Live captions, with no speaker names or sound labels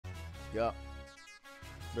Yep.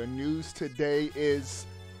 The news today is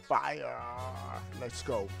fire. Let's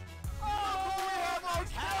go.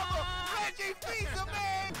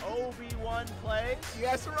 Obi-Wan plays.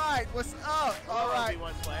 Yes, right. What's up? All right.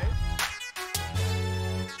 Obi-Wan plays.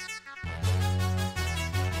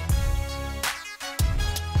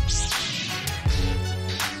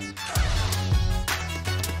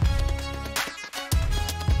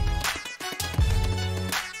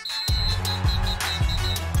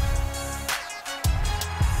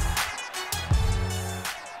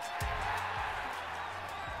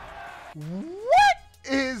 What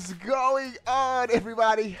is going on,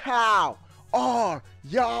 everybody? How are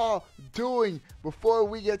y'all doing? Before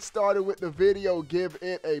we get started with the video, give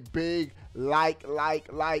it a big like,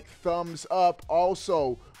 thumbs up.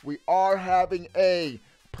 Also, we are having a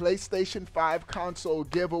PlayStation 5 console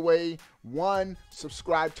giveaway. 1,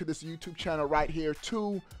 subscribe to this YouTube channel right here.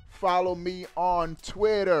 2, follow me on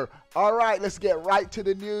Twitter. All right, let's get right to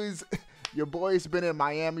the news. Your boy's been in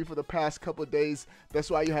Miami for the past couple of days. That's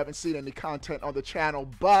why you haven't seen any content on the channel.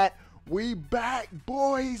 But we back,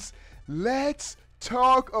 boys. Let's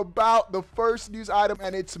talk about the first news item,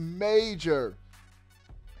 and it's major.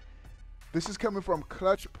 This is coming from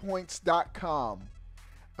clutchpoints.com.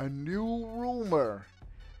 A new rumor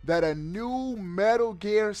that a new Metal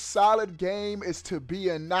Gear Solid game is to be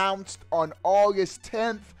announced on August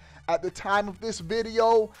 10th. At the time of this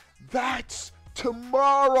video, that's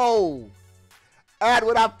tomorrow. And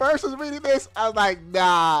when I first was reading this, I was like,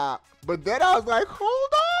 nah. But then I was like,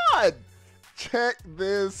 hold on. Check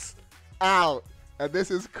this out. And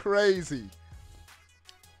this is crazy.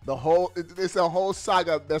 It's a whole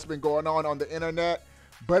saga that's been going on the internet,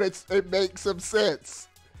 but it makes some sense.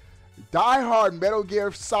 Die-hard Metal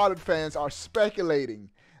Gear Solid fans are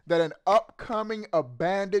speculating that an upcoming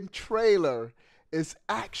abandoned trailer is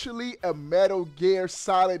actually a Metal Gear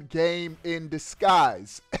Solid game in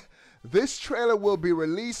disguise. This trailer will be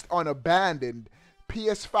released on Abandoned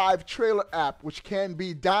PS5 trailer app, which can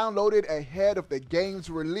be downloaded ahead of the game's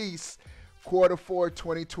release Q4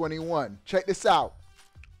 2021. Check this out.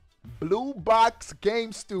 Blue Box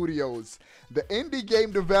Game Studios, the indie game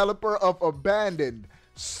developer of Abandoned,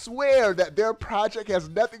 swear that their project has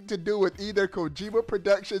nothing to do with either Kojima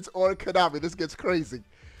Productions or Konami. This gets crazy.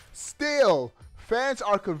 Still, fans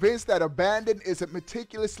are convinced that Abandoned is a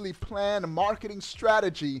meticulously planned marketing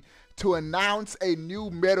strategy to announce a new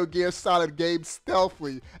Metal Gear Solid game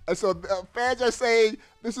stealthily. And so fans are saying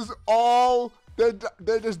this is all,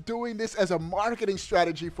 they're just doing this as a marketing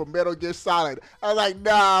strategy for Metal Gear Solid. I'm like,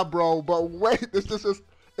 nah, bro, but wait,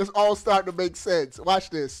 it's all starting to make sense. Watch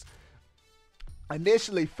this.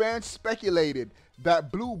 Initially, fans speculated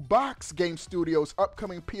that Blue Box Game Studios'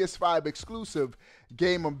 upcoming PS5 exclusive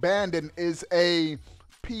game Abandoned is a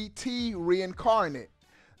PT reincarnate.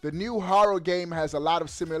 The new horror game has a lot of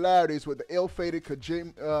similarities with the ill-fated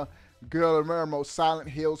Kojima Guillermo Silent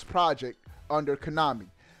Hills project under Konami.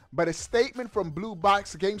 But a statement from Blue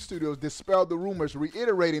Box Game Studios dispelled the rumors,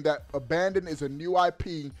 reiterating that Abandoned is a new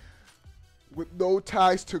IP with no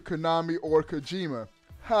ties to Konami or Kojima.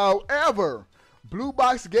 However, Blue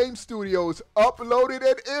Box Game Studios uploaded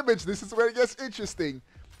an image, this is where it gets interesting,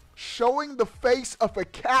 showing the face of a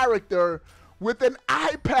character with an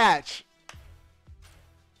eye patch.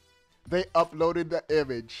 They uploaded the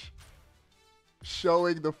image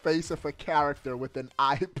showing the face of a character with an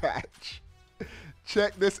eye patch.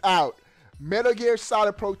 Check this out. Metal Gear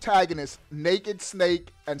Solid protagonists Naked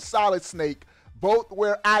Snake and Solid Snake both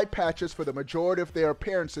wear eye patches for the majority of their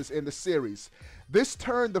appearances in the series. This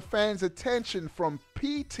turned the fans' attention from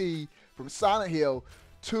PT, from Silent Hill,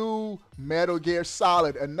 to Metal Gear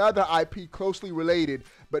Solid, another IP closely related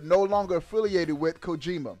but no longer affiliated with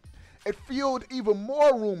Kojima. It fueled even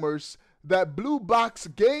more rumors that Blue Box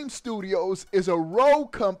Game Studios is a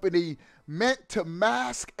rogue company meant to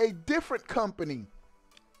mask a different company,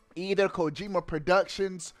 either Kojima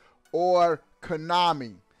Productions or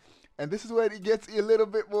Konami. And this is where it gets a little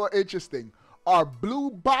bit more interesting. Are Blue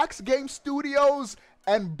Box Game Studios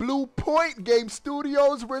and Blue Point Game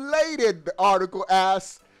Studios related? The article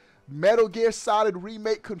asks. Metal Gear Solid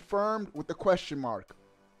remake confirmed with the question mark.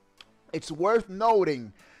 It's worth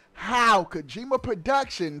noting how Kojima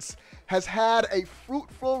Productions has had a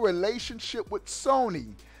fruitful relationship with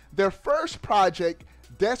Sony. Their first project,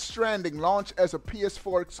 Death Stranding, launched as a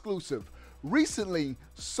PS4 exclusive. Recently,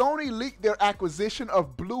 Sony leaked their acquisition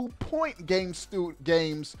of Blue Point Games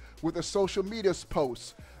with a social media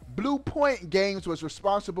post. Blue Point Games was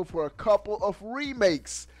responsible for a couple of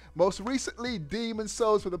remakes, Most recently, Demon's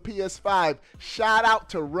Souls for the PS5. Shout out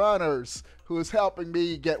to Runners, who is helping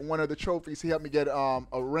me get one of the trophies. He helped me get a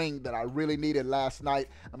ring that I really needed last night.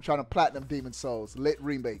 I'm trying to platinum Demon's Souls. Lit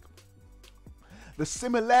remake. The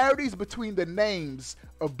similarities between the names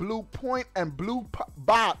of Blue Point and Blue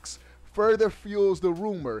Box further fuels the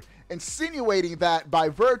rumor, insinuating that by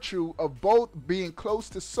virtue of both being close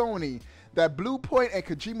to Sony, that Blue Point and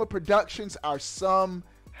Kojima Productions are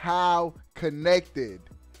somehow connected.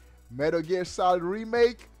 Metal Gear Solid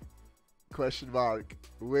Remake? Question mark.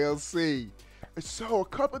 We'll see. So a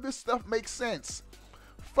couple of this stuff makes sense.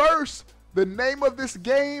 First, the name of this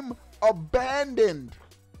game, Abandoned.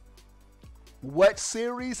 What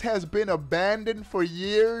series has been abandoned for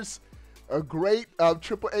years? A great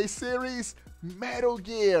AAA series, Metal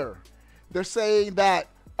Gear. They're saying that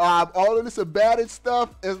all of this abandoned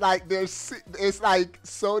stuff is like it's like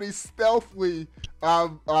Sony stealthily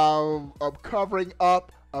covering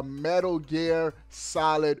up a Metal Gear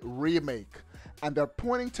Solid remake. And they're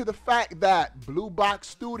pointing to the fact that Blue Box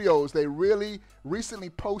Studios, they really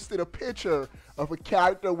recently posted a picture of a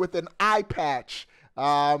character with an eye patch,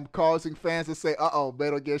 causing fans to say, uh-oh,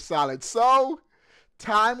 Metal Gear Solid. So,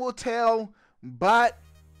 time will tell, but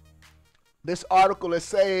this article is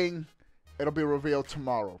saying it'll be revealed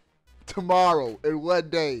tomorrow. Tomorrow, in one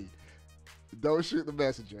day. Don't shoot the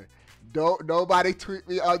messenger. Nobody tweet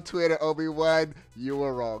me on Twitter, Obi-Wan. You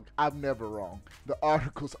were wrong. I'm never wrong. The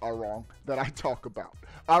articles are wrong that I talk about.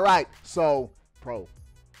 All right, so, bro,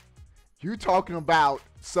 you talking about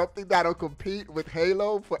something that'll compete with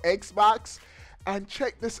Halo for Xbox? And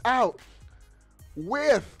check this out.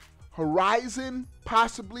 With Horizon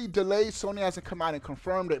possibly delayed, Sony hasn't come out and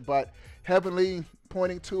confirmed it, but heavily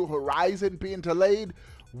pointing to Horizon being delayed,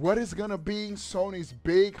 what is going to be Sony's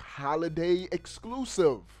big holiday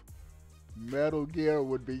exclusive? Metal Gear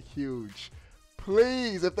would be huge.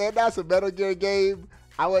 Please, if they announce a Metal Gear game,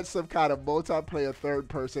 I want some kind of multiplayer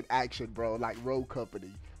third-person action, bro, like Rogue Company.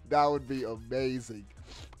 That would be amazing.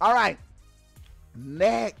 All right,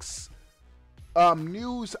 next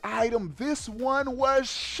news item. This one was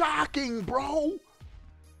shocking, bro.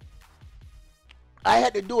 I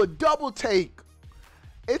had to do a double take.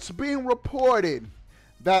 It's being reported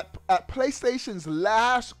that at PlayStation's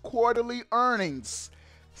last quarterly earnings,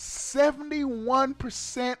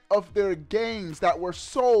 71% of their games that were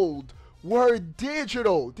sold were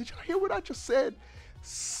digital. Did you hear what I just said?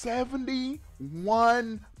 71%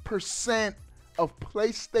 of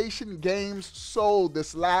PlayStation games sold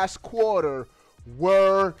this last quarter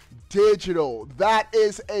were digital. That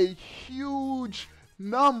is a huge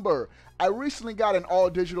number. I recently got an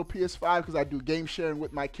all-digital PS5 because I do game sharing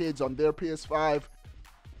with my kids on their PS5.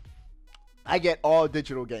 I get all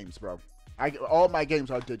digital games, bro. All my games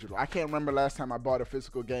are digital. I can't remember last time I bought a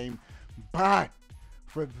physical game. But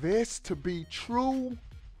for this to be true,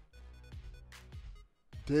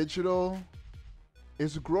 digital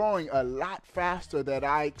is growing a lot faster than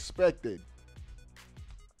I expected.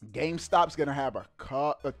 GameStop's going to have a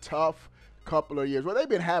tough couple of years. Well, they've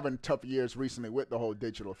been having tough years recently with the whole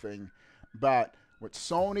digital thing. But with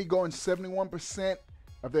Sony going 71%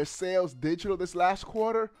 of their sales digital this last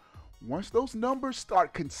quarter, once those numbers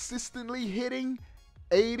start consistently hitting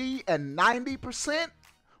 80 and 90%,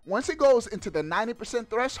 once it goes into the 90%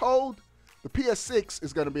 threshold, the PS6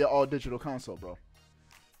 is going to be an all-digital console, bro.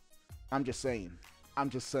 I'm just saying.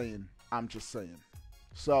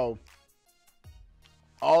 So,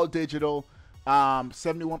 all digital.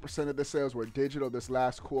 71% of the sales were digital this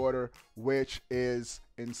last quarter, which is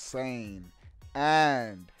insane.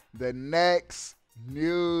 And the next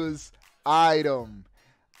news item.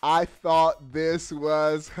 I thought this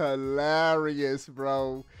was hilarious,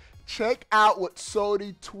 bro. Check out what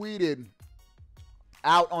Sony tweeted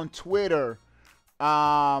out on Twitter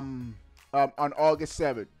on August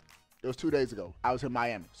 7th. It was 2 days ago. I was in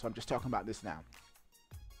Miami, so I'm just talking about this now.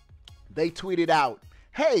 They tweeted out,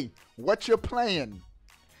 hey, what you playing?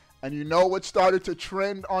 And you know what started to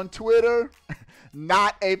trend on Twitter?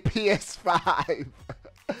 Not a PS5.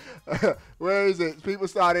 Where is it? People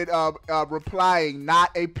started replying,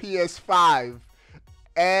 not a PS5.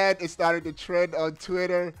 And it started to trend on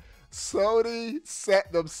Twitter. Sony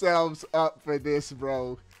set themselves up for this,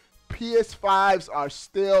 bro. PS5s are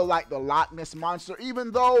still like the Loch Ness Monster,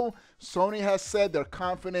 even though Sony has said they're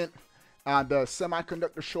confident the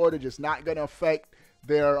semiconductor shortage is not going to affect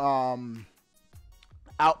their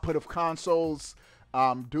output of consoles.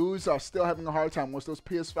 Dudes are still having a hard time. Once those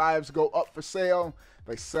PS5s go up for sale,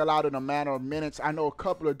 they sell out in a matter of minutes. I know a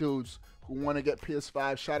couple of dudes who want to get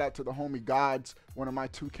PS5. Shout out to the homie Gods, one of my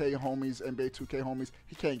 2K homies, NBA 2K homies.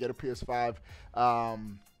 He can't get a PS5.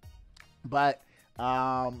 But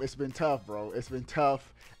It's been tough, bro. It's been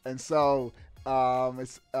tough. And so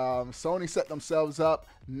Sony set themselves up.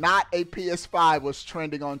 Not a PS5 was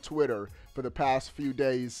trending on Twitter for the past few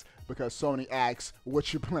days because Sony asks,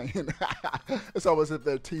 what you playing? It's almost as if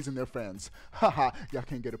they're teasing their fans. Haha, y'all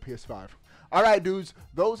can't get a PS5. All right, dudes,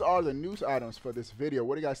 those are the news items for this video.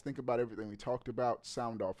 What do you guys think about everything we talked about?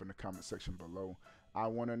 Sound off in the comment section below. I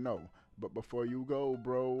want to know. But before you go,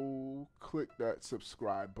 bro, click that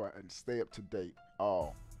subscribe button. Stay up to date.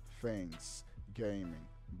 All things gaming.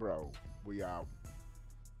 Bro, we out.